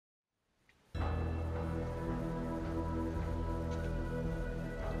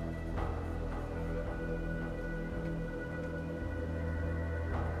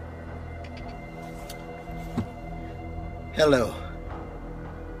Hello.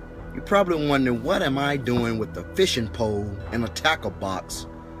 You're probably wondering, what am I doing with a fishing pole and a tackle box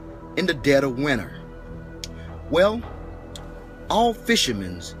in the dead of winter? Well, all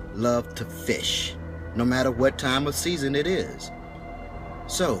fishermen love to fish, no matter what time of season it is.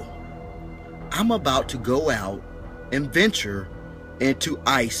 So, I'm about to go out and venture into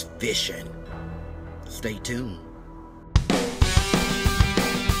ice fishing. Stay tuned.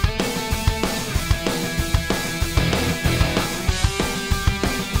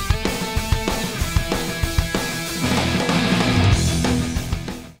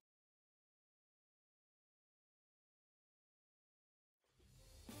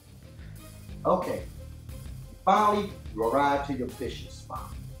 Okay, finally you arrive to your fishing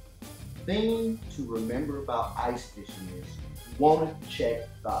spot. Thing to remember about ice fishing is you want to check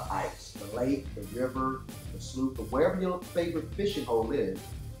the ice, the lake, the river, the slough, or wherever your favorite fishing hole is.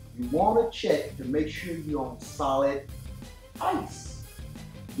 You want to check to make sure you're on solid ice.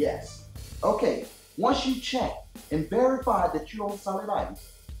 Yes. Okay, once you check and verify that you're on solid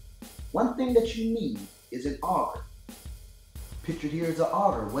ice, one thing that you need is an auger. Pictured here is an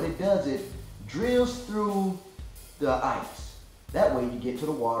auger. What it does is drills through the ice. That way you get to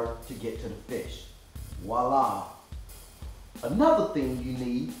the water to get to the fish. Voila. Another thing you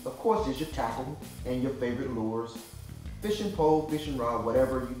need, of course, is your tackle and your favorite lures. Fishing pole, fishing rod,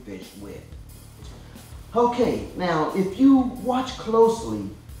 whatever you fish with. Okay, now if you watch closely,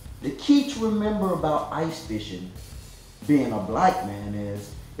 the key to remember about ice fishing, being a black man,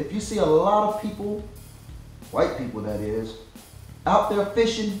 is if you see a lot of people, white people that is, out there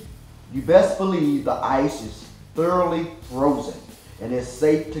fishing, you best believe the ice is thoroughly frozen and it's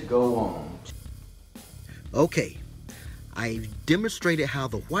safe to go on. Okay, I demonstrated how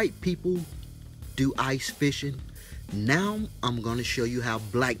the white people do ice fishing. Now I'm going to show you how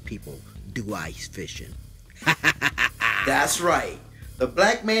black people do ice fishing. That's right. The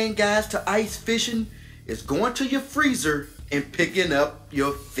black man guides to ice fishing is going to your freezer and picking up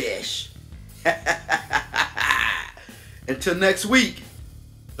your fish. Until next week,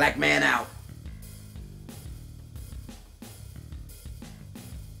 black man out.